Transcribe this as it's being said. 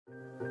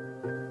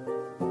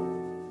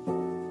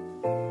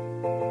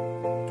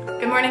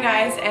morning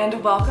guys,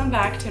 and welcome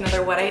back to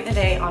another What I Ate in a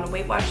Day on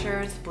Weight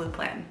Watchers Blue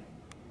Plan.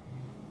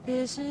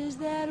 This is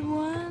that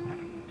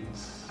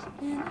once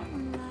in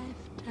a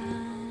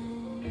lifetime.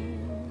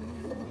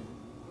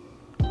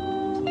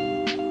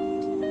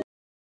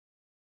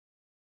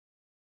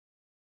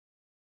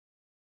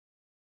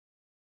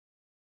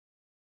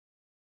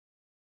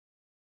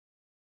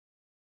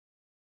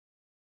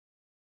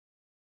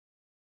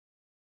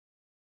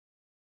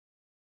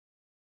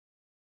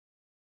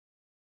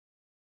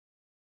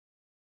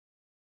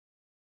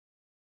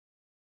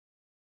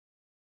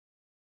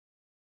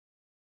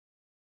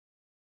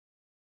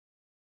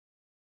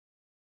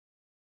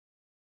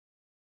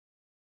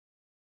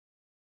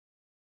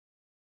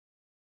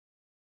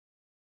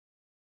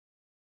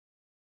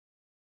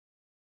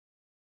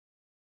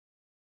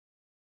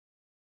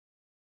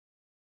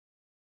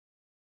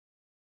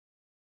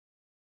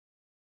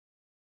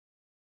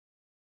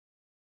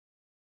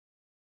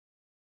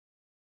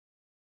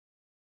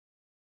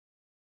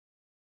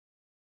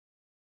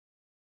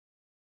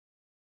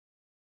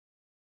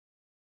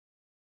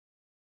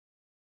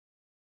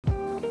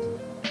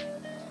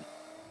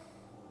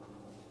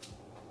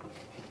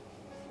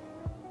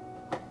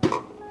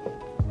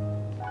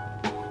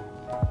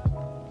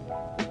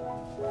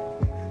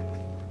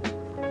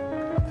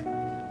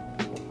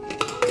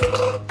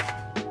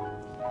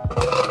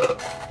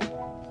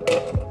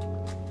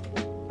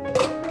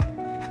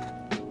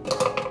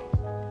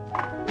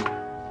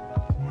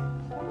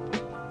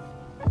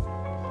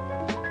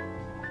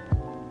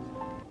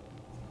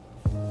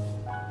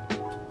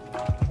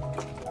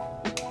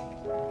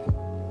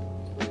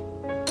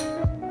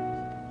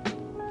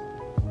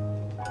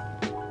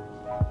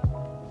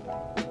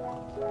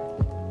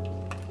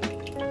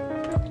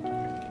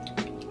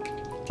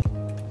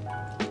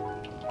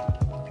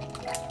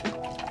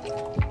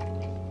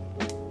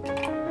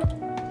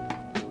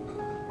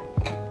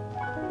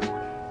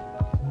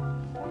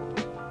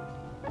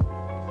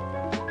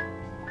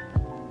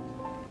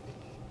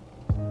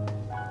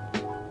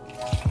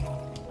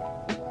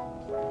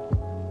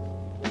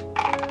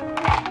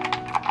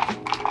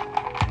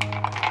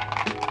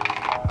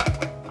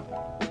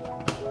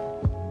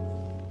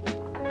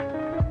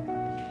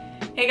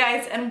 Hey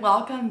guys, and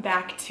welcome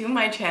back to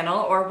my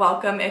channel, or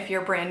welcome if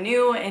you're brand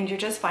new and you're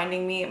just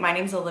finding me. My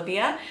name's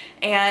Olivia,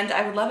 and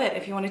I would love it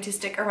if you wanted to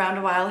stick around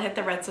a while, hit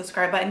the red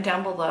subscribe button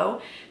down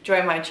below,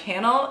 join my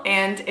channel,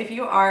 and if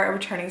you are a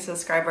returning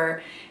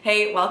subscriber,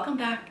 hey, welcome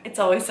back. It's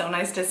always so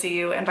nice to see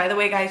you. And by the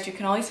way guys, you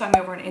can always find me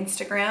over on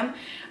Instagram.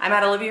 I'm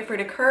at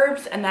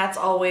OliviaFredaCurves, and that's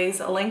always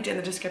linked in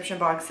the description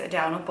box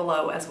down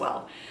below as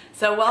well.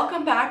 So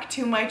welcome back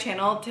to my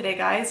channel today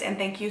guys, and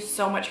thank you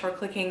so much for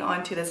clicking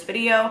onto this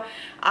video.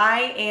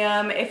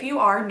 If you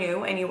are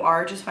new and you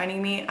are just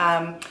finding me,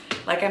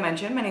 like I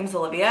mentioned, my name's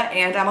Olivia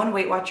and I'm on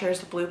Weight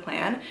Watchers Blue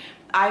Plan.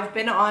 I've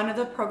been on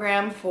the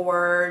program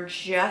for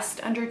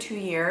just under 2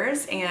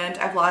 years, and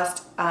I've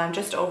lost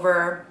just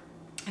over,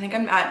 I think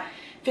I'm at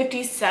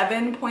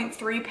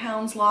 57.3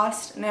 pounds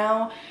lost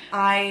now.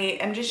 I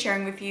am just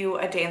sharing with you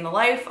a day in the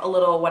life, a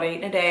little what I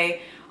ate in a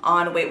day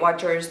on Weight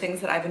Watchers,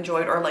 things that I've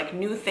enjoyed or like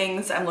new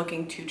things I'm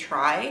looking to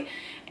try.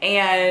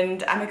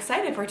 And I'm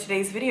excited for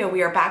today's video.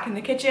 We are back in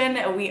the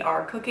kitchen. We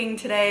are cooking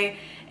today,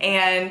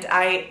 and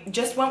I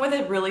just went with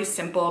a really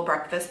simple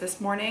breakfast this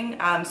morning.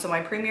 So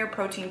my Premier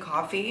Protein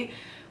coffee,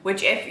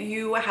 which if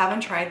you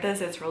haven't tried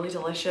this, it's really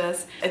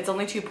delicious. It's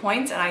only 2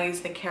 points, and I use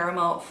the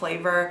caramel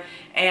flavor,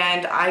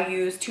 and I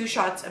use 2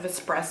 shots of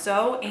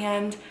espresso.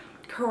 And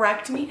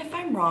correct me if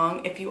I'm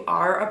wrong, if you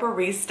are a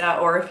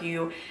barista or if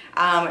you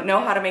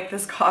know how to make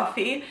this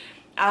coffee.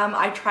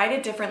 I tried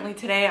it differently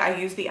today. I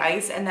used the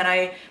ice, and then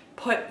I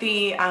put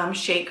the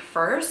shake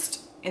first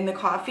in the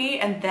coffee,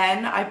 and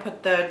then I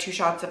put the 2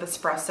 shots of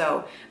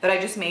espresso that I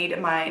just made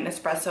in my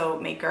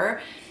Nespresso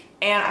maker.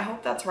 And I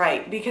hope that's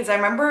right, because I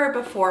remember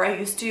before I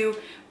used to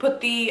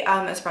put the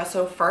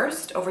espresso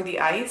first over the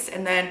ice,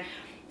 and then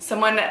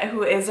someone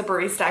who is a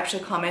barista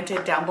actually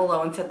commented down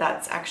below and said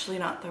that's actually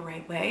not the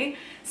right way.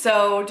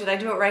 So did I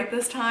do it right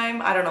this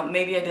time? I don't know,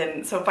 maybe I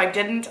didn't. So if I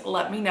didn't,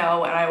 let me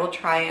know and I will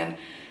try and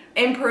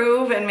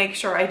improve and make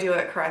sure I do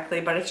it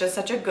correctly. But it's just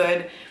such a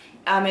good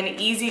an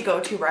easy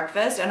go-to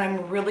breakfast, and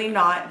I'm really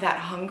not that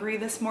hungry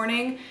this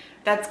morning.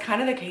 That's kind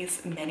of the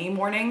case many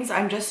mornings.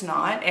 I'm just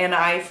not, and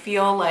I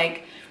feel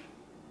like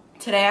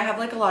today I have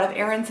like a lot of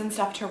errands and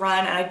stuff to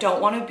run, and I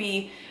don't want to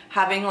be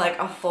having like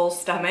a full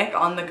stomach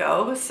on the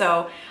go.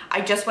 So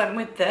I just went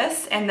with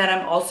this, and then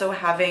I'm also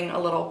having a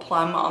little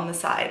plum on the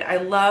side. I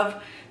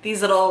love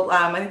these little,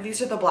 I think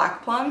these are the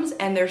black plums,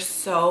 and they're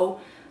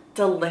so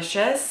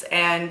delicious,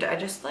 and I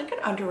just like an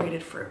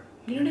underrated fruit.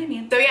 You know what I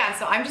mean? So yeah,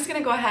 so I'm just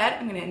gonna go ahead,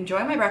 I'm gonna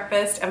enjoy my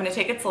breakfast. I'm gonna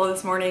take it slow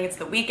this morning. It's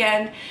the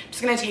weekend. I'm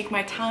just gonna take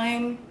my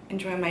time,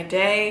 enjoy my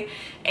day,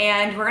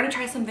 and we're gonna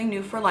try something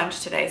new for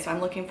lunch today. So I'm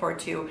looking forward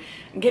to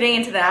getting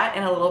into that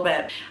in a little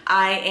bit.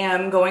 I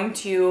am going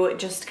to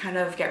just kind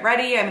of get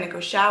ready. I'm gonna go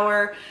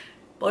shower,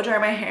 blow dry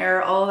my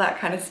hair, all of that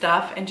kind of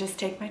stuff, and just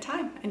take my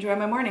time, enjoy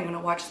my morning. I'm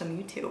gonna watch some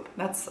YouTube.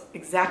 That's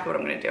exactly what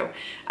I'm gonna do.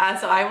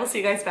 So I will see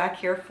you guys back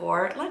here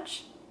for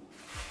lunch.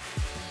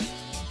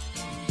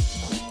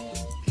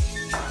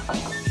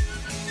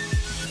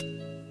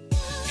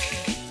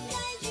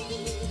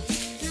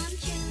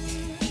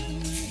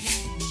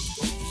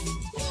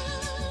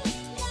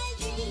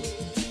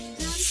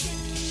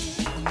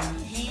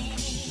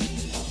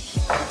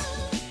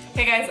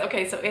 Hey guys,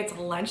 okay, so it's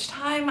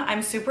lunchtime.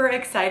 I'm super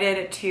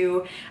excited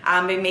to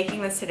be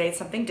making this today,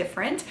 something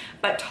different,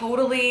 but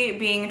totally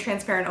being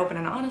transparent, open,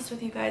 and honest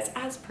with you guys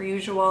as per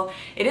usual.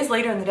 It is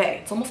later in the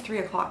day. It's almost 3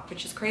 o'clock,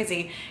 which is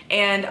crazy.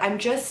 And I'm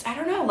just, I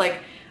don't know, like,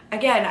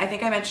 again, I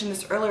think I mentioned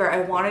this earlier, I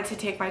wanted to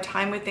take my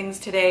time with things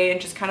today and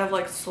just kind of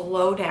like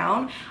slow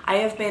down. I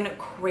have been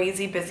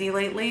crazy busy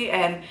lately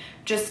and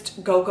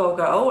just go, go,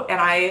 go. And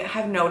I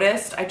have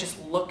noticed I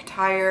just look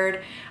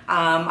tired.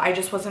 I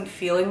just wasn't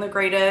feeling the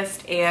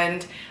greatest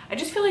and I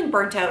just feeling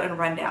burnt out and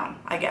run down,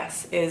 I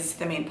guess, is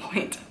the main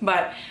point.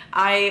 But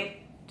I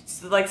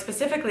like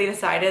specifically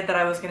decided that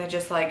I was gonna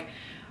just like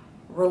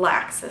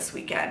relax this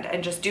weekend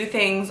and just do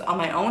things on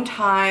my own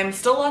time.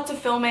 Still lots of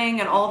filming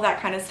and all of that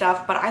kind of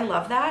stuff, but I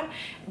love that.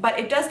 But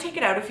it does take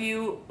it out of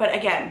you. But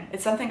again,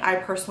 it's something I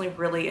personally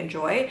really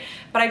enjoy,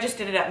 but I just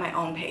did it at my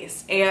own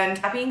pace. And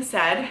that being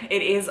said,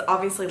 it is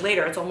obviously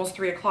later. It's almost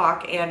 3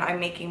 o'clock and I'm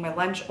making my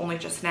lunch only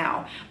just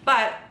now.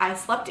 But I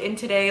slept in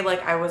today,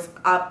 like I was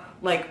up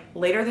like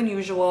later than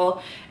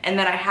usual, and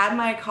then I had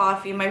my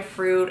coffee, my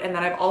fruit, and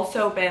then I've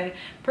also been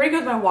pretty good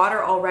with my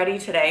water already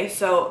today.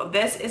 So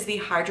this is the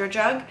Hydro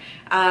Jug,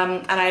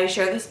 and I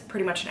share this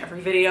pretty much in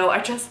every video.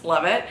 I just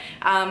love it.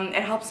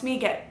 It helps me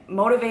get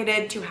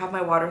motivated to have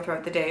my water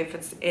throughout the day if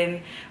it's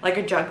in like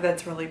a jug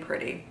that's really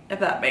pretty, if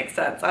that makes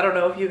sense. I don't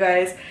know if you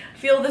guys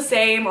feel the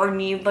same or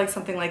need like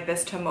something like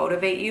this to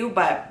motivate you,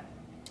 but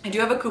I do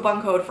have a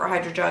coupon code for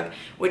Hydro Jug,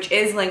 which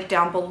is linked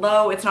down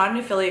below. It's not an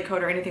affiliate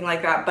code or anything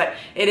like that, but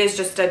it is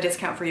just a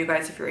discount for you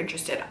guys if you're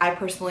interested. I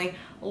personally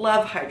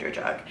love Hydro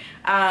Jug.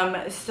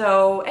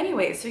 So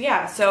anyway, so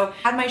yeah, so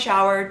had my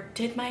shower,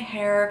 did my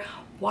hair,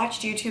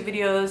 watched YouTube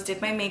videos,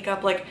 did my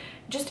makeup, like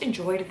just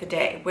enjoyed the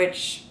day,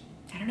 which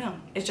I don't know,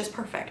 is just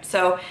perfect.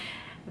 So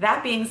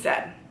that being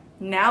said,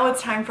 now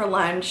it's time for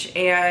lunch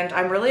and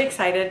I'm really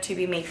excited to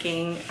be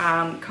making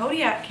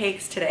Kodiak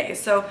cakes today.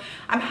 So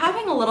I'm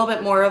having a little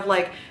bit more of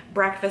like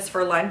breakfast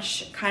for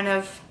lunch kind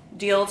of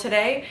deal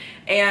today,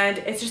 and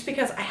it's just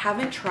because I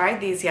haven't tried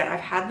these yet.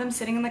 I've had them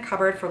sitting in the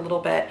cupboard for a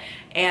little bit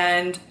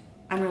and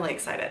I'm really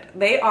excited.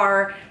 They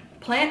are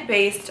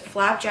plant-based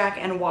flapjack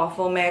and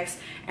waffle mix,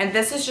 and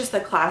this is just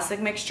the classic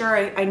mixture.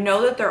 I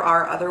know that there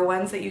are other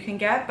ones that you can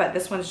get, but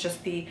this one's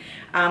just the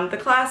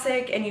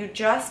classic, and you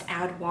just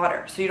add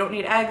water. So you don't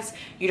need eggs,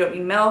 you don't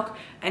need milk,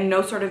 and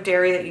no sort of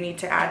dairy that you need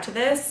to add to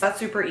this. That's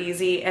super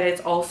easy, and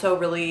it's also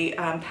really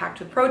packed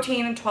with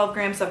protein, 12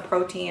 grams of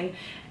protein,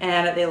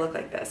 and they look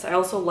like this. I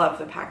also love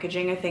the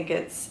packaging. I think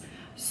it's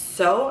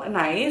so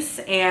nice.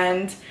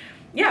 And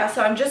yeah,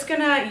 so I'm just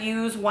gonna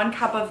use 1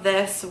 cup of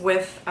this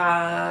with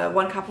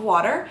 1 cup of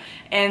water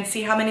and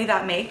see how many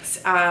that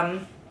makes.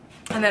 And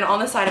then on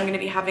the side, I'm gonna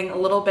be having a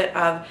little bit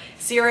of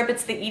syrup.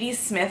 It's the Edie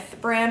Smith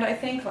brand, I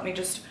think. Let me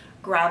just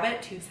grab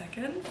it, 2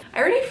 seconds. I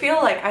already feel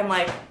like I'm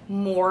like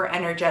more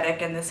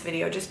energetic in this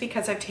video just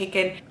because I've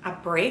taken a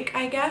break,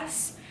 I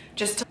guess,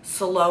 just to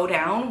slow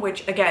down,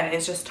 which again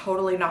is just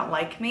totally not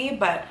like me,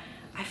 but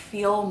I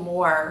feel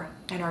more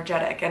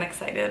energetic and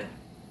excited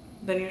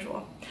than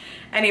usual.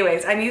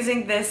 Anyways, I'm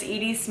using this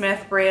Edie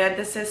Smith brand.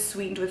 This is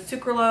sweetened with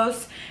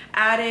sucralose,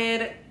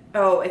 added,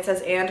 oh, it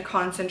says and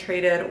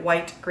concentrated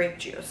white grape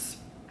juice.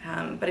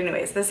 But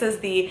anyways, this is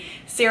the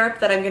syrup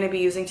that I'm gonna be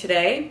using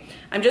today.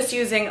 I'm just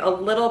using a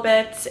little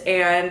bit,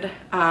 and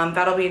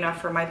that'll be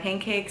enough for my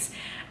pancakes.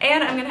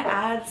 And I'm gonna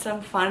add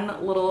some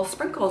fun little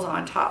sprinkles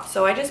on top.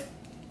 So I just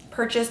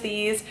purchased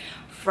these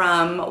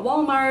from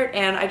Walmart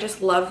and I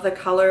just love the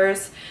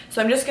colors.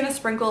 So I'm just gonna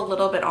sprinkle a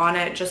little bit on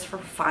it just for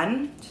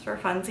fun, just for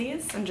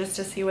funsies, and just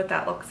to see what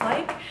that looks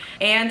like.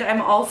 And I'm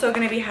also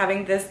gonna be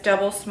having this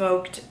double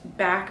smoked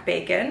back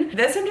bacon.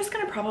 This I'm just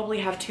gonna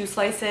probably have 2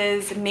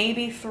 slices,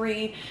 maybe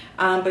 3,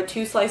 but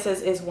 2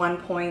 slices is 1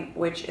 point,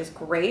 which is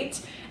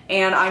great.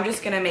 And I'm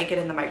just gonna make it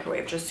in the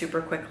microwave just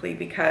super quickly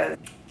because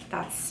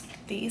that's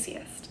the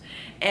easiest.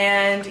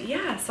 And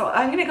yeah, so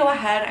I'm gonna go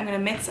ahead, I'm gonna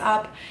mix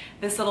up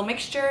this little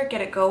mixture,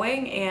 get it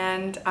going,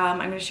 and I'm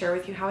gonna share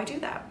with you how I do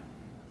that.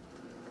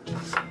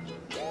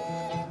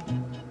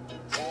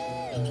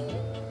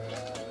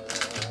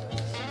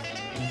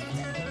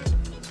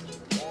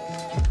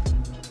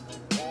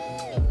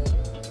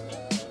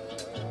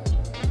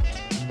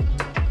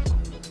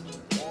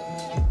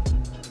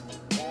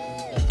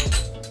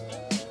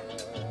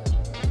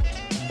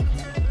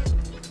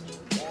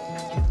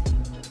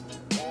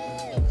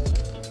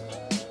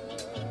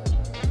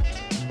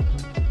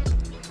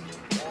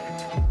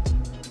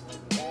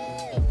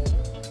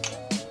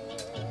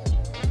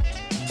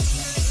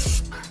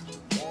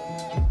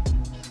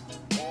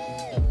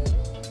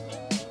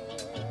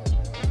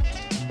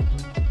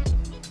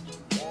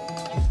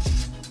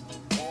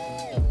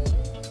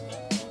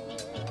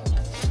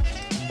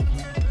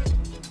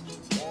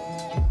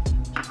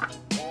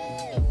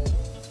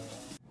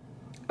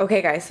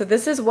 Okay guys, so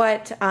this is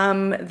what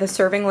the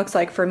serving looks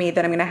like for me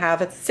that I'm gonna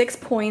have. It's 6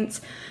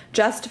 points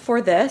just for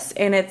this,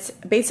 and it's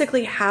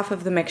basically half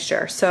of the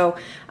mixture. So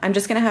I'm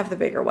just gonna have the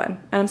bigger one,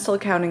 and I'm still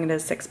counting it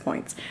as 6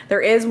 points. There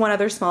is one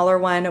other smaller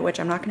one, which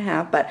I'm not gonna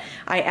have, but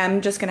I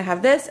am just gonna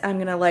have this. I'm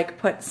gonna like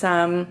put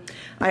some,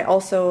 I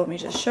also, let me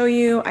just show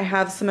you, I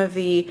have some of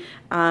the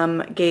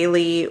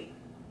Gaily,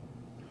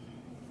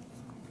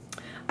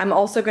 I'm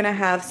also gonna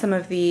have some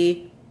of the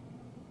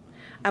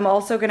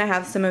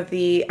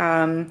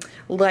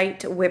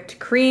light whipped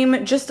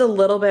cream, just a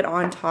little bit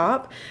on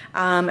top,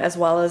 as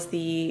well as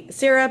the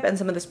syrup and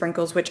some of the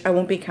sprinkles, which I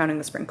won't be counting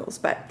the sprinkles,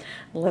 but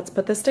let's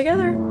put this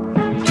together.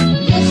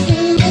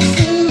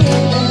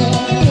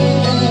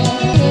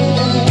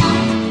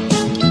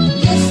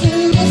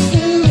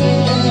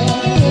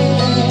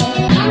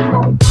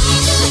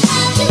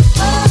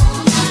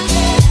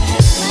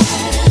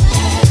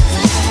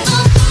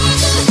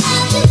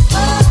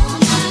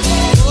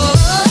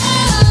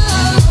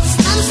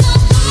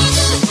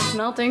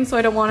 So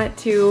I don't want it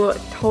to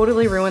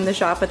totally ruin the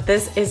shot, but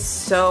this is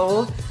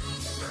so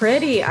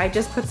pretty. I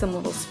just put some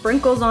little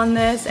sprinkles on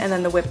this and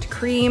then the whipped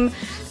cream,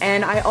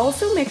 and I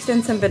also mixed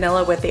in some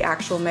vanilla with the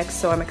actual mix,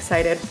 so I'm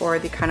excited for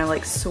the kind of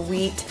like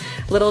sweet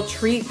little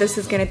treat this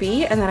is gonna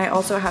be. And then I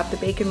also have the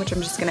bacon, which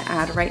I'm just gonna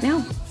add right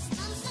now.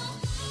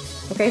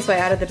 Okay, so I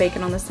added the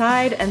bacon on the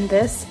side, and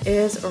this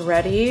is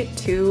ready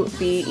to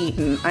be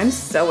eaten. I'm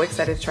so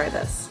excited to try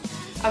this.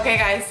 Okay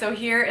guys, so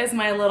here is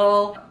my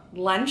little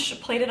lunch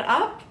plated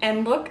up,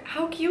 and look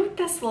how cute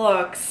this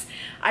looks.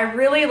 I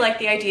really like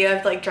the idea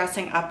of like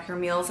dressing up your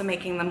meals and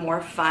making them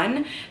more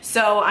fun.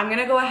 So I'm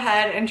gonna go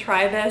ahead and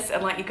try this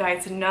and let you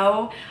guys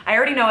know. I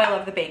already know I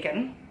love the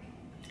bacon.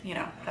 You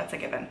know, that's a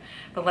given.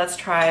 But let's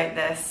try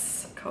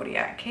this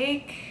Kodiak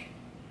cake.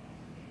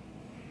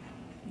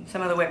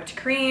 Some of the whipped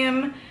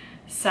cream,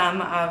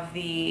 some of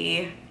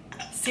the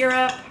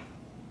syrup.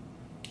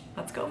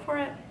 Let's go for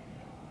it.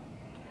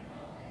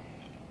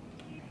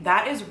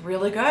 That is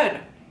really good.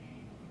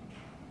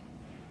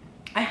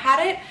 I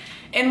had it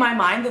in my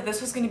mind that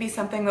this was going to be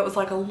something that was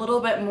like a little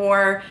bit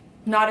more,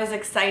 not as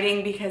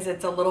exciting because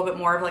it's a little bit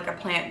more of like a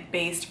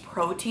plant-based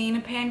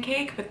protein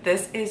pancake, but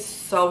this is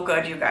so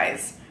good, you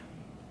guys.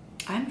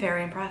 I'm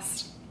very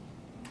impressed.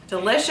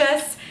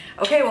 Delicious.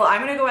 Okay, well, I'm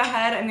gonna go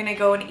ahead, I'm gonna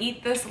go and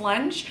eat this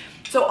lunch.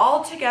 So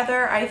all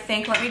together, I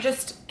think, let me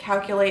just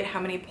calculate how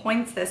many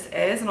points this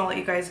is and I'll let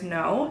you guys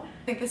know.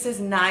 I think this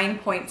is 9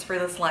 points for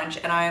this lunch,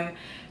 and I'm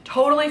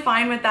totally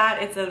fine with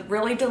that. It's a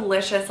really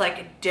delicious,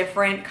 like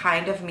different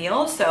kind of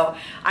meal. So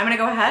I'm gonna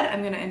go ahead,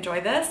 I'm gonna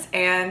enjoy this,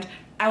 and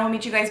I will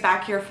meet you guys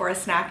back here for a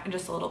snack in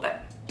just a little bit.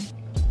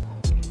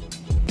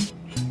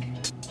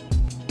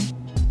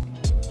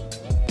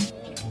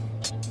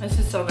 This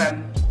is so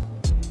good.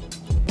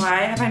 Why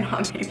have I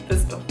not made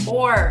this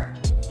before?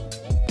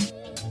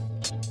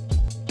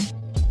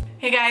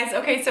 Hey guys,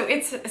 okay, so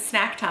it's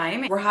snack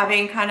time. We're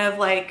having kind of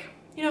like,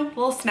 you know, a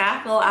little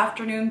snack, a little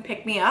afternoon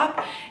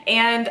pick-me-up,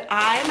 and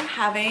I'm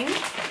having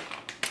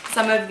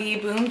some of the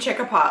Boom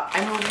Chicka Pop.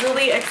 I'm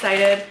really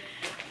excited.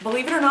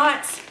 Believe it or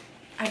not,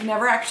 I've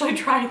never actually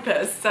tried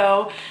this,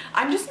 so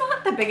I'm just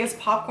not the biggest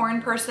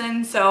popcorn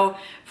person, so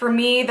for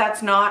me,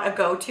 that's not a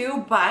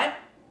go-to, but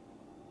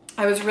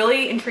I was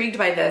really intrigued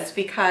by this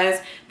because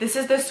this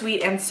is the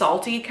sweet and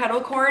salty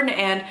kettle corn,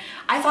 and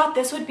I thought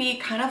this would be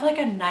kind of like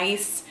a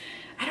nice,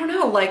 I don't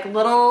know, like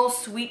little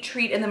sweet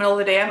treat in the middle of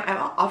the day.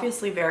 I'm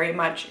obviously very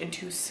much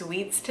into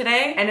sweets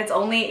today, and it's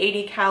only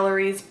 80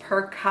 calories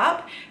per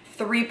cup,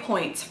 3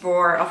 points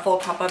for a full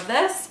cup of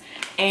this.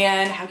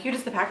 And how cute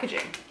is the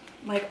packaging?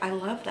 Like, I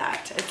love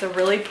that. It's a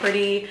really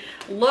pretty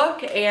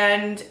look,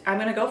 and I'm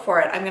gonna go for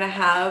it. I'm gonna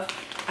have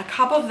a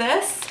cup of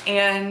this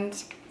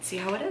and see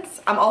how it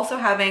is. I'm also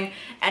having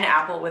an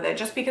apple with it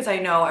just because I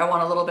know I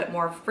want a little bit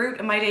more fruit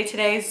in my day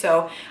today.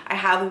 So I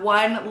have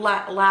one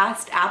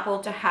last apple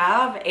to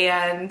have,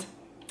 and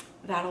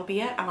that'll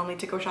be it. I don't need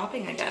to go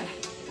shopping again.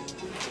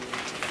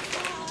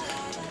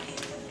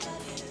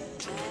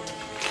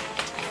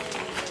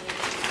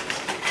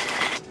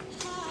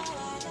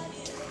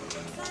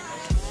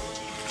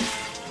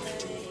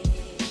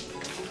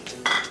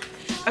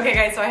 Okay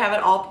guys, so I have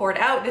it all poured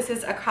out. This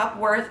is a cup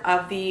worth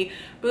of the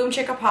Boom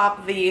Chicka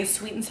Pop, the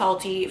sweet and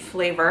salty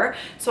flavor.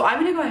 So I'm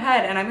gonna go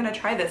ahead and I'm gonna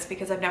try this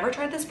because I've never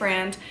tried this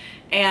brand,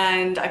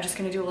 and I'm just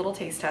gonna do a little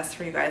taste test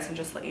for you guys and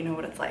just let you know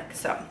what it's like.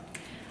 So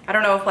I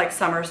don't know if like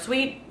some are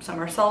sweet, some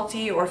are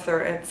salty, or if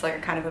it's like a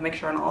kind of a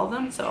mixture on all of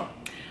them. So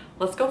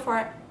let's go for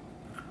it.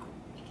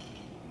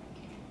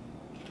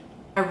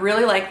 I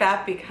really like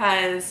that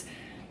because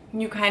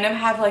you kind of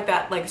have like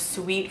that like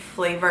sweet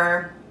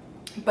flavor,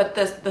 but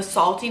the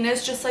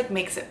saltiness just like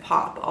makes it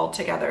pop all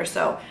together.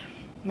 So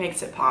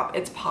makes it pop.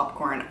 It's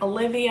popcorn.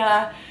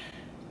 Olivia,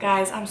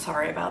 guys, I'm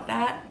sorry about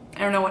that. I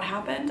don't know what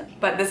happened,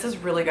 but this is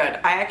really good.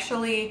 I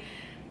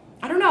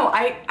don't know,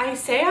 I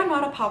say I'm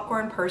not a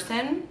popcorn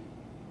person,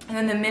 and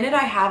then the minute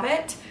I have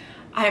it,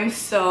 I'm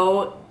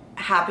so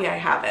happy I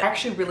have it. I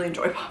actually really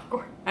enjoy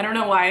popcorn. I don't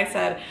know why I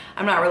said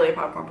I'm not really a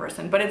popcorn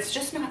person, but it's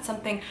just not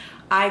something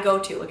I go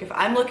to. Like if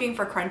I'm looking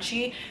for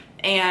crunchy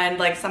and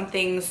like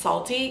something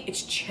salty,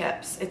 it's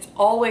chips. It's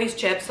always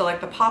chips. So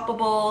like the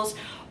Poppables,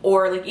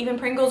 or like even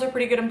Pringles are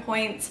pretty good in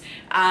points,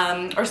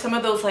 or some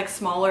of those like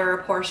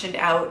smaller portioned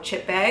out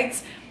chip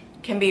bags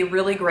can be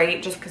really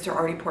great just because they're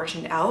already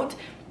portioned out.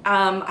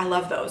 I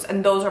love those,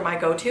 and those are my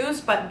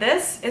go-tos, but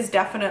this is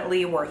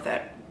definitely worth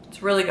it.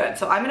 It's really good.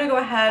 So I'm gonna go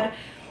ahead,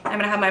 I'm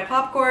gonna have my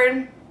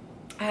popcorn,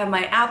 I have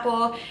my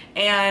apple,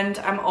 and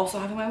I'm also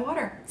having my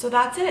water. So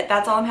that's it.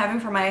 That's all I'm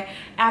having for my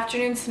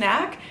afternoon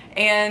snack,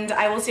 and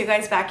I will see you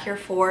guys back here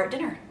for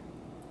dinner.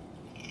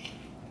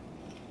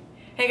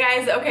 Hey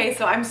guys, okay,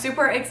 so I'm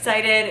super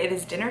excited. It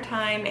is dinner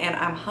time and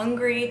I'm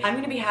hungry. I'm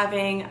gonna be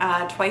having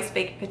a twice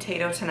baked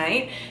potato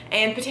tonight,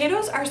 and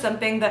potatoes are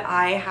something that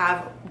I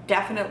have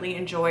definitely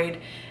enjoyed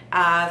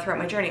throughout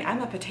my journey.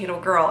 I'm a potato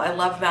girl. I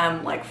love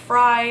them like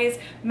fries,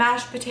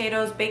 mashed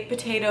potatoes, baked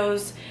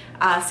potatoes,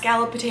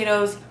 scalloped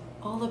potatoes,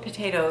 all the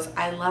potatoes.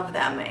 I love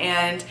them,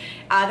 and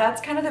that's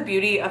kind of the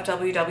beauty of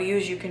WW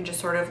is you can just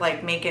sort of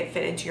like make it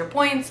fit into your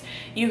points.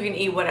 You can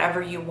eat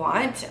whatever you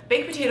want.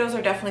 Baked potatoes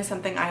are definitely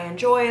something I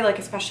enjoy, like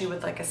especially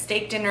with like a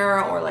steak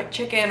dinner or like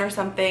chicken or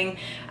something,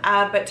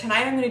 but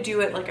tonight I'm gonna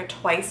do it like a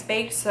twice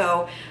baked.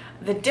 So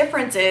the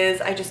difference is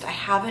I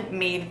haven't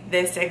made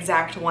this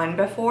exact one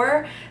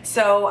before,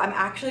 so I'm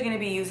actually going to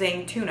be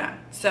using tuna.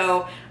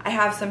 So I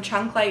have some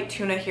chunk light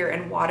tuna here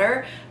in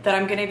water that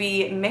I'm going to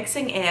be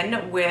mixing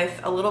in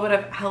with a little bit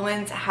of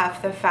Hellmann's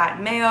half the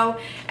fat mayo,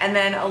 and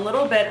then a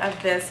little bit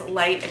of this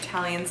light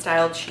Italian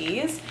style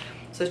cheese.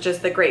 So it's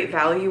just the Great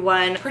Value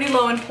one. Pretty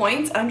low in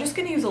points. I'm just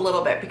gonna use a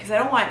little bit because I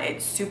don't want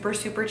it super,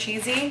 super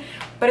cheesy,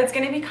 but it's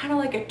gonna be kind of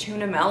like a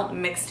tuna melt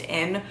mixed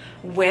in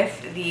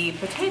with the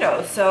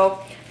potatoes. So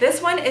this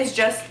one is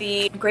just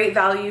the Great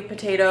Value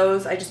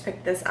potatoes. I just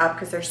picked this up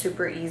because they're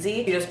super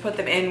easy. You just put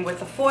them in with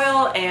the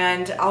foil,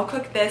 and I'll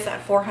cook this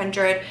at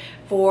 400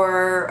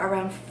 for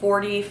around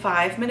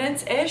 45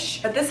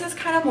 minutes-ish. But this is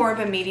kind of more of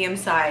a medium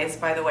size,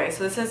 by the way.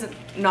 So this is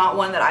not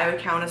one that I would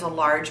count as a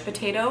large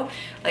potato.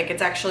 Like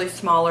it's actually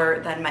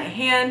smaller than my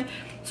hand.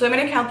 So I'm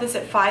gonna count this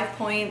at 5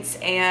 points,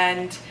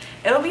 and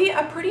it'll be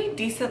a pretty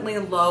decently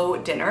low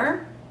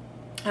dinner.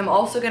 I'm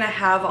also gonna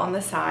have on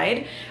the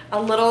side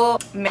a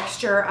little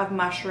mixture of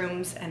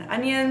mushrooms and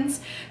onions.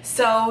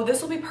 So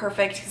this will be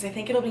perfect because I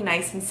think it'll be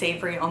nice and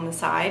savory on the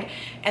side.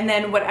 And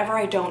then whatever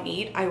I don't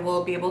eat, I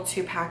will be able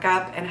to pack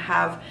up and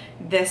have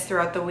this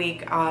throughout the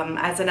week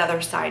as another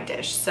side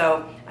dish.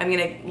 So I'm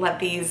gonna let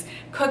these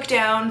cook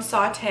down,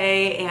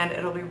 saute, and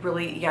it'll be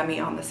really yummy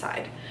on the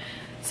side.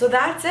 So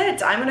that's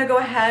it. I'm gonna go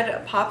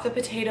ahead, pop the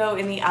potato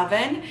in the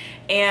oven,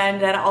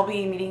 and then I'll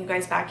be meeting you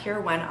guys back here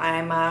when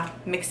I'm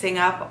mixing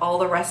up all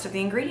the rest of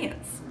the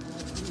ingredients.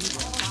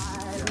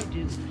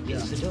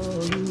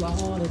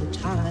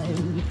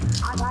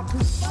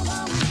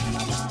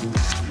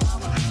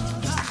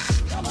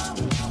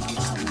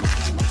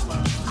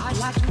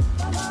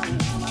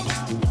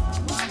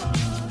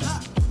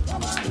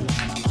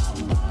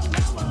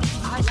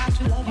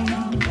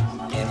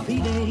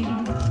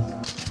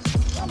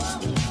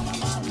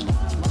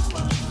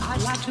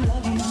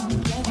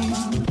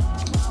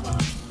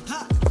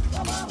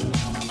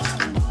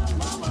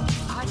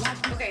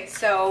 Okay,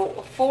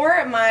 so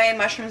for my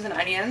mushrooms and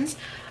onions,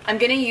 I'm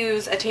gonna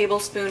use a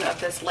tablespoon of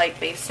this light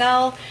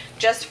basil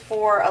just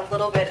for a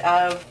little bit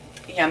of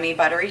yummy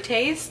buttery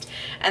taste,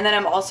 and then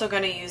I'm also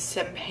going to use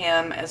some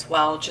ham as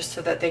well just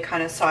so that they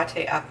kind of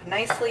saute up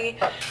nicely.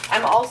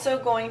 I'm also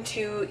going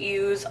to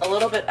use a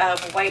little bit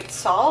of white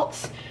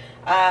salt,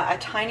 a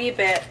tiny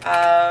bit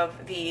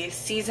of the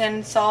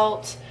seasoned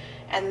salt,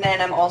 and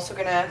then I'm also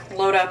going to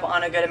load up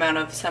on a good amount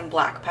of some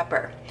black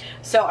pepper.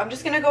 So I'm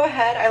just going to go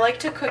ahead. I like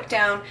to cook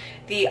down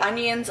the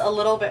onions a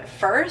little bit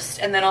first,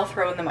 and then I'll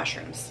throw in the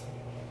mushrooms.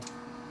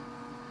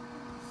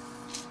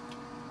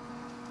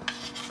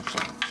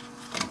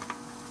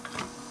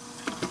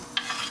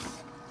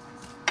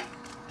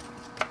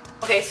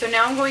 Okay, so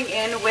now I'm going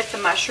in with the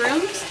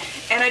mushrooms,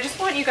 and I just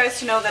want you guys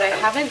to know that I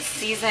haven't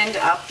seasoned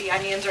up the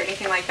onions or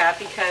anything like that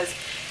because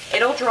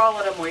it'll draw a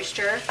lot of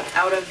moisture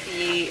out of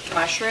the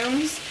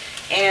mushrooms,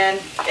 and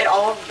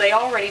they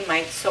already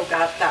might soak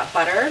up that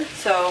butter.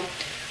 So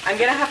I'm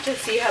gonna have to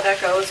see how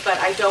that goes, but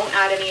I don't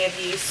add any of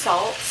the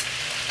salt,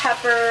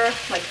 pepper,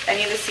 like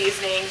any of the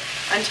seasoning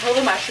until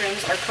the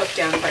mushrooms are cooked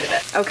down quite a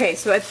bit. Okay,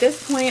 so at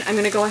this point I'm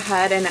gonna go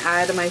ahead and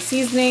add my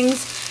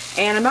seasonings.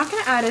 And I'm not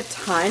going to add a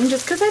ton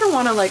just because I don't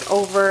want to like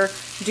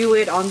overdo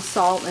it on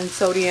salt and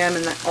sodium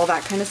and all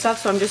that kind of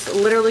stuff. So I'm just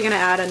literally going to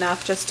add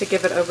enough just to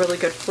give it a really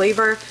good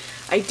flavor.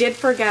 I did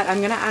forget, I'm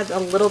going to add a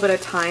little bit of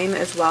thyme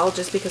as well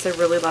just because I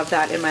really love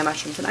that in my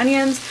mushrooms and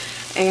onions.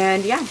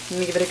 And yeah, I'm going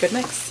to give it a good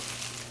mix.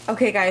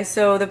 Okay guys,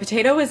 so the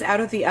potato is out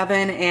of the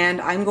oven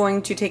and I'm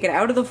going to take it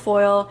out of the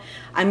foil.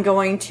 I'm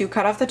going to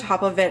cut off the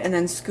top of it and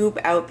then scoop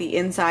out the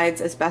insides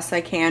as best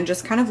I can,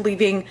 just kind of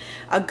leaving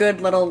a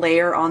good little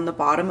layer on the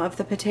bottom of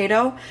the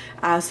potato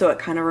so it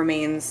kind of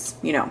remains,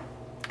 you know,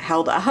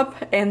 held up,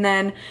 and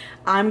then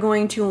I'm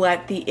going to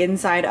let the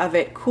inside of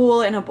it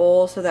cool in a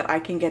bowl so that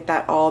I can get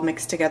that all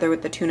mixed together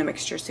with the tuna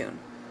mixture soon.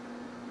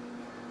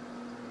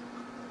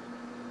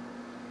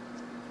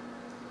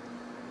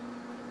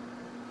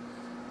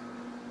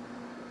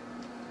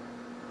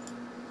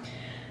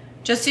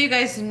 Just so you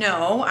guys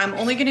know, I'm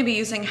only going to be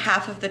using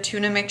half of the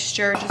tuna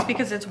mixture just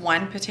because it's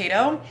one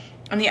potato,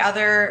 and the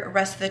other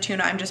rest of the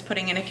tuna I'm just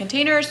putting in a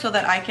container so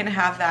that I can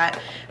have that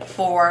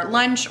for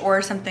lunch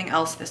or something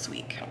else this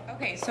week.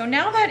 Okay, so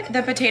now that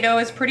the potato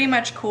is pretty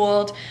much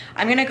cooled,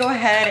 I'm going to go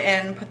ahead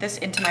and put this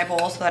into my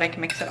bowl so that I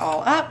can mix it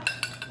all up.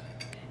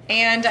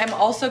 And I'm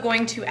also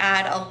going to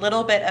add a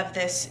little bit of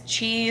this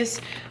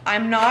cheese.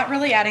 I'm not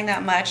really adding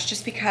that much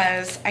just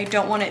because I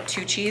don't want it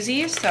too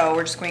cheesy, so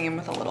we're just going in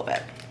with a little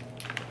bit.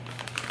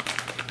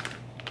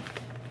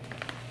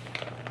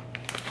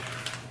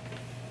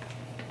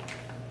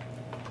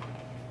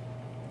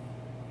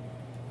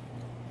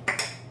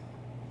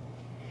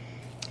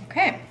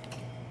 Okay,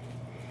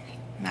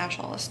 mash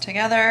all this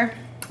together.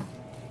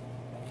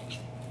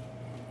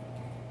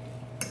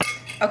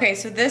 Okay,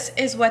 so this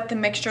is what the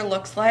mixture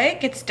looks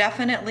like. It's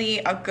definitely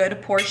a good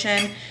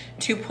portion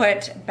to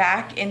put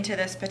back into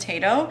this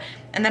potato.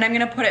 And then I'm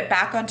gonna put it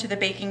back onto the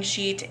baking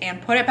sheet and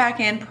put it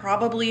back in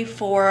probably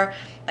for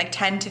like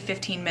 10 to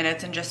 15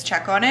 minutes and just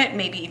check on it,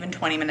 maybe even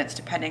 20 minutes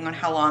depending on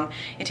how long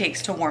it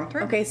takes to warm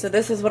through. Okay, so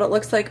this is what it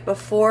looks like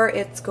before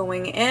it's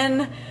going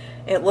in.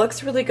 It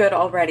looks really good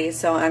already,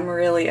 so I'm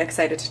really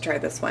excited to try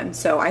this one.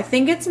 So I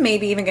think it's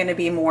maybe even gonna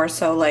be more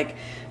so like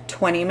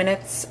 20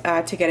 minutes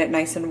to get it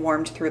nice and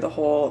warmed through the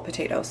whole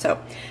potato. So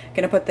I'm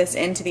gonna put this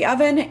into the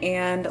oven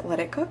and let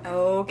it cook.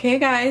 Okay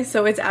guys,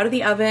 so it's out of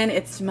the oven.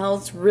 It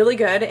smells really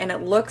good and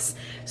it looks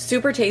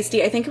super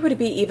tasty. I think it would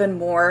be even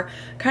more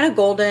kind of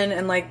golden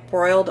and like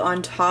broiled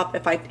on top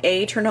if I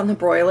A, turned on the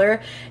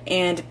broiler,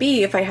 and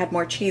B, if I had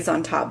more cheese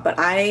on top, but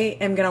I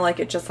am gonna like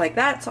it just like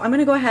that. So I'm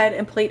gonna go ahead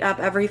and plate up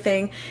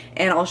everything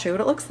and I'll show you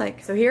what it looks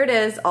like. So here it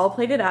is, all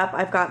plated up.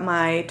 I've got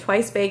my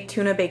twice baked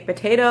tuna baked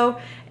potato,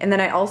 and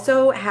then I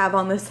also have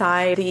on the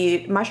side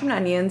the mushroom and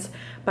onions,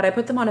 but I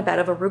put them on a bed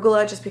of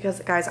arugula just because,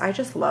 guys, I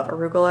just love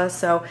arugula.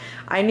 So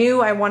I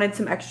knew I wanted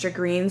some extra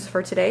greens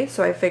for today,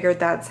 so I figured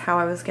that's how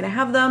I was gonna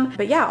have them.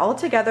 But yeah, all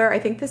together, I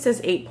think this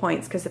is 8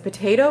 points because the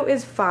potato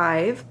is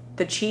 5,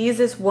 the cheese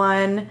is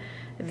 1,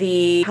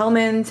 the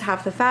Hellmann's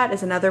half the fat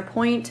is another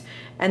point,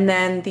 and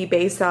then the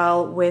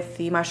basil with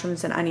the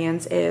mushrooms and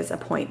onions is a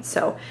point.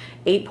 So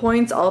 8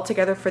 points all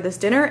together for this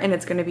dinner, and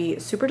it's gonna be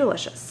super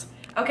delicious.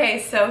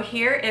 Okay, so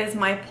here is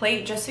my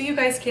plate just so you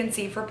guys can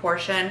see for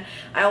portion.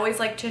 I always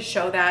like to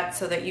show that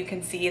so that you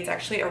can see it's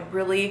actually a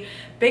really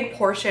big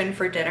portion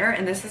for dinner,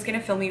 and this is gonna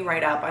fill me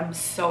right up. I'm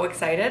so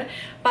excited,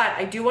 but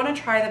I do wanna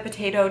try the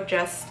potato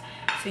just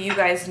so you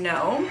guys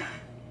know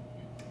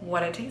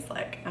what it tastes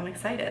like. I'm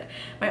excited.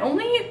 My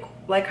only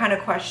like kind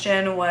of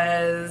question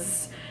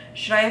was,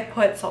 should I have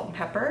put salt and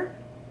pepper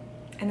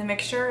in the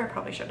mixture? I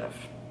probably should have.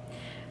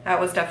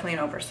 That was definitely an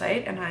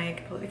oversight and I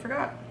completely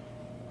forgot.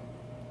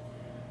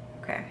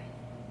 Okay,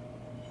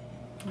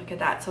 look at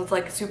that. So it's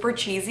like super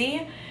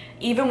cheesy,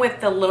 even with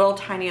the little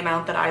tiny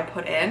amount that I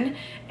put in,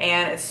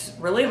 and it's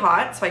really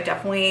hot, so I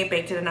definitely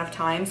baked it enough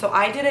time. So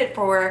I did it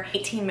for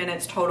 18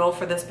 minutes total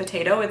for this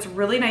potato. It's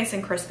really nice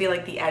and crispy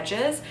like the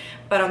edges,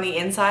 but on the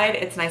inside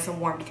it's nice and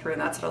warmed through,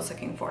 and that's what I was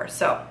looking for.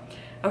 So,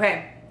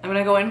 okay, I'm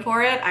gonna go in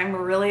for it. I'm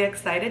really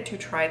excited to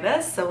try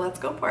this, so let's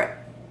go for it.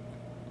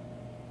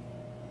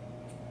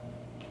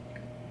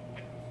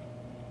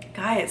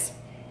 Guys,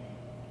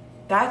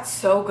 that's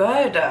so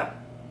good.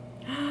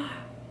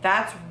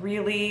 That's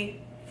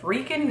really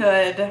freaking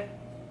good.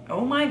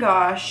 Oh my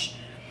gosh.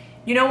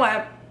 You know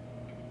what?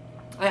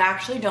 I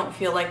actually don't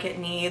feel like it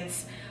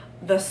needs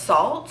the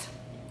salt.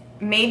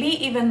 Maybe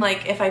even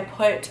like if I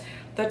put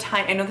the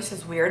I know this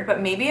is weird,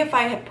 but maybe if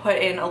I had put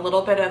in a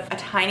little bit of a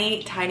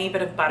tiny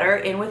bit of butter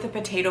in with the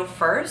potato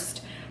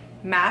first,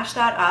 mashed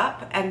that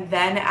up, and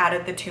then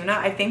added the tuna,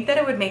 I think that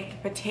it would make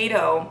the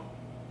potato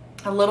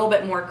a little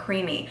bit more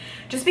creamy,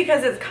 just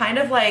because it's kind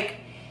of like,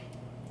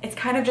 it's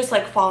kind of just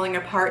like falling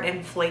apart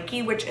and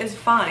flaky, which is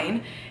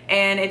fine.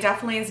 And it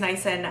definitely is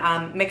nice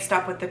and mixed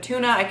up with the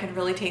tuna. I can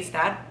really taste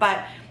that.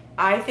 But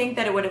I think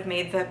that it would have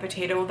made the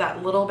potato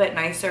that little bit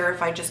nicer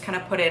if I just kind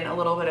of put in a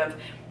little bit of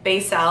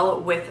basil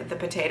with the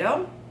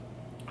potato.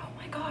 Oh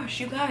my gosh,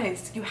 you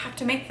guys, you have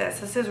to make this.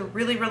 This is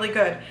really, really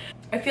good.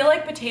 I feel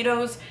like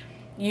potatoes,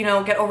 you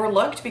know, get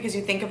overlooked because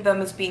you think of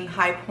them as being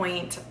high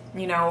point,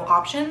 you know,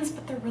 options,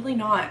 but they're really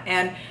not.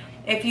 And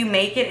if you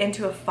make it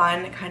into a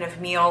fun kind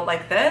of meal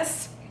like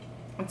this,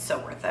 it's so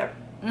worth it.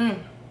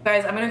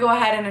 Guys, I'm gonna go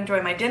ahead and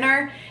enjoy my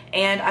dinner,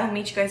 and I'll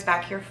meet you guys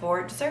back here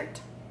for dessert.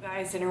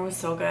 Guys, dinner was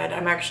so good.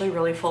 I'm actually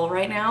really full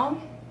right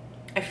now.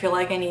 I feel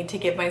like I need to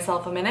give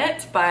myself a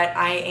minute, but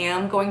I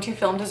am going to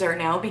film dessert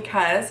now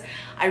because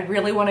I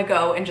really want to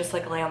go and just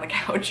like lay on the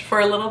couch for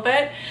a little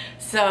bit.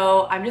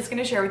 So I'm just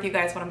gonna share with you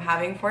guys what I'm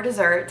having for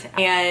dessert,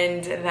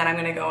 and then I'm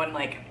gonna go and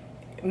like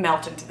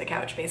melt into the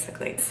couch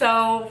basically.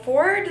 So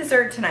for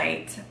dessert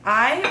tonight,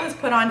 I was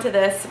put onto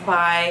this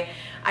by,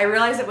 I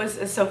realized it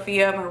was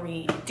Sophia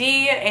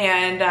MarieDee,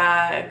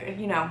 and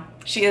you know,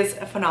 she is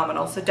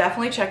phenomenal. So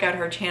definitely check out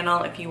her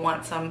channel if you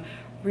want some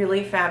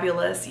really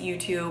fabulous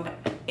YouTube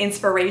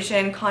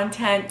inspiration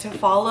content to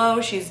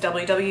follow. She's a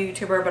WW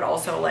YouTuber, but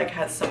also like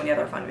has so many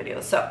other fun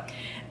videos. So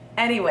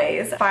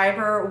anyways,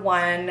 Fiber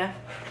One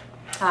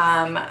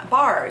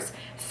bars.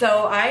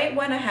 So I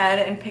went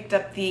ahead and picked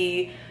up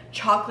the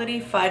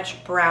chocolatey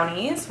fudge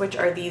brownies, which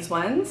are these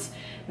ones.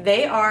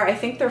 They are, I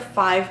think they're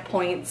 5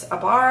 points a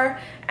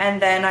bar.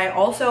 And then I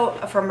also,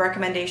 from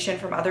recommendation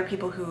from other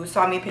people who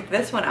saw me pick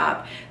this one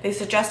up, they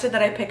suggested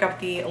that I pick up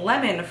the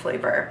lemon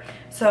flavor.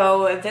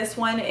 So this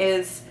one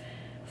is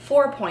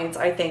 4 points,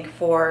 I think,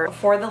 for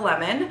the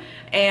lemon.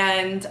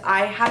 And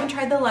I haven't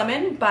tried the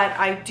lemon, but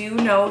I do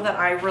know that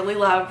I really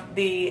love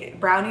the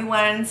brownie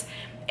ones.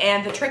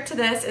 And the trick to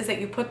this is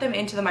that you put them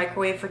into the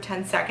microwave for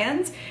 10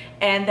 seconds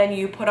and then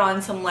you put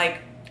on some, like,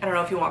 I don't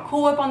know if you want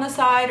Cool Whip on the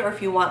side or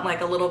if you want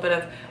like a little bit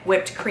of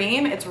whipped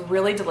cream. It's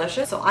really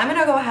delicious. So I'm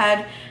gonna go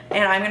ahead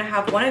and I'm gonna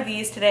have one of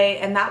these today,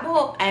 and that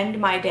will end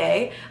my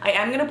day. I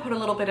am gonna put a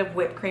little bit of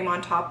whipped cream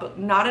on top, but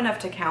not enough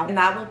to count. And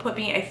that will put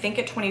me, I think,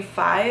 at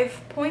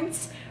 25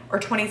 points or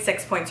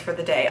 26 points for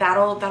the day.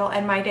 That'll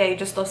end my day,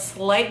 just a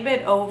slight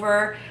bit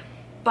over.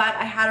 But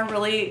I had a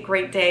really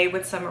great day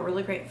with some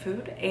really great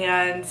food,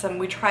 and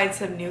we tried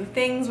some new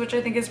things, which I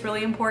think is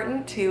really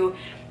important, to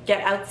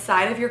get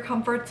outside of your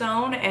comfort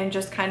zone and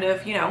just kind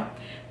of, you know,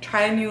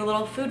 try new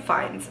little food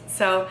finds.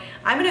 So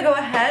I'm gonna go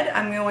ahead,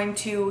 I'm going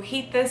to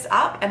heat this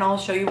up and I'll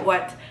show you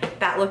what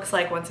that looks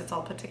like once it's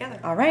all put together.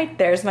 All right,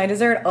 there's my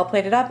dessert. I'll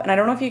plate it up, and I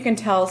don't know if you can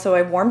tell, so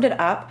I warmed it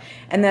up,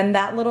 and then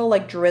that little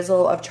like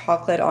drizzle of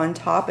chocolate on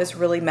top is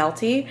really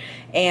melty,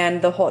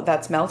 and the whole,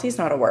 that's melty is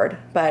not a word,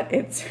 but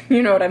it's,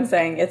 you know what I'm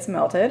saying, it's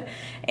melted,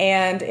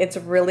 and it's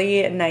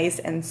really nice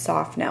and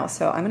soft now.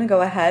 So I'm gonna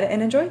go ahead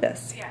and enjoy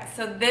this. Yeah,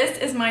 so this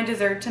is my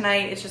dessert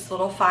tonight. It's just a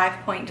little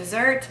 5-point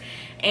dessert,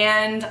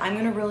 and I'm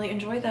gonna really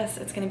enjoy this.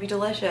 It's gonna be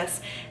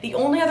delicious. The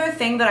only other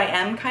thing that I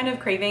am kind of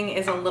craving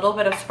is a little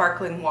bit of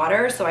sparkling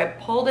water, so I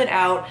pulled it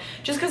out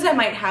just because I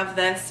might have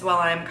this while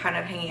I'm kind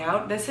of hanging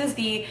out. This is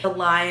the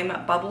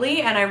lime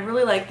bubbly, and I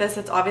really like this.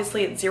 It's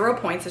obviously at 0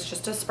 points, it's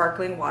just a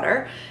sparkling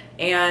water,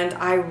 and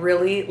I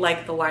really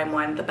like the lime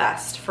one the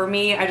best. For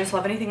me, I just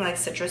love anything like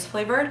citrus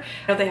flavored.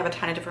 I know they have a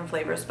ton of different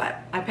flavors, but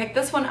I picked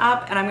this one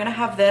up, and I'm gonna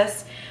have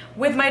this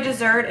with my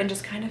dessert and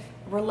just kind of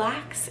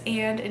relax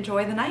and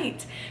enjoy the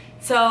night.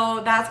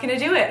 So that's gonna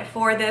do it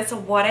for this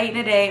What I Eat in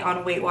a Day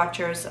on Weight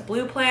Watchers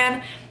Blue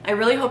Plan. I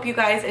really hope you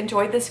guys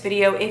enjoyed this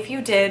video. If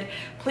you did,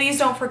 please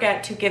don't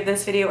forget to give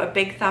this video a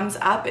big thumbs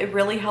up. It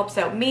really helps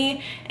out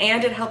me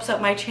and it helps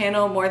out my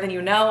channel more than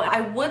you know.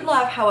 I would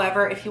love,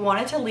 however, if you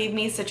wanted to leave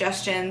me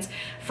suggestions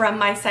from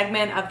my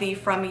segment of the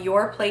From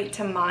Your Plate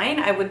to Mine.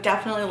 I would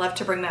definitely love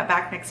to bring that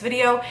back next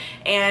video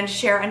and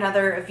share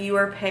another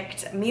viewer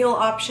picked meal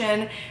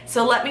option.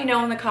 So let me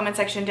know in the comment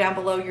section down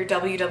below your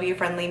WW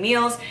friendly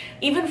meals,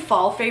 even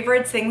fall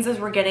favorites, things as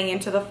we're getting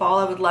into the fall.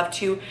 I would love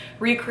to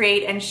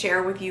recreate and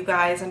share with you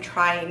guys and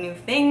try new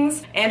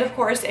things. And of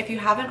course, if you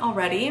haven't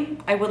already,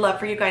 I would love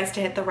for you guys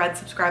to hit the red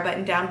subscribe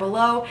button down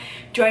below.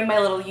 Join my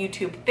little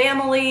YouTube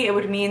family. It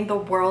would mean the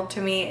world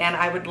to me, and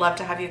I would love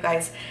to have you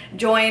guys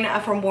join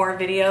for more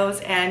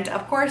videos. And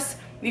of course,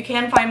 you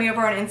can find me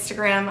over on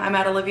Instagram. I'm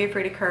at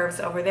OliviaFredaCurves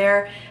over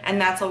there, and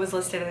that's always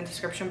listed in the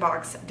description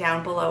box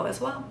down below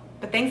as well.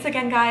 But thanks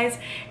again, guys,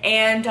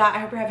 and I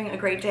hope you're having a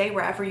great day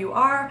wherever you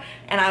are,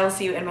 and I will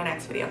see you in my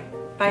next video.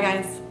 Bye,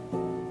 guys.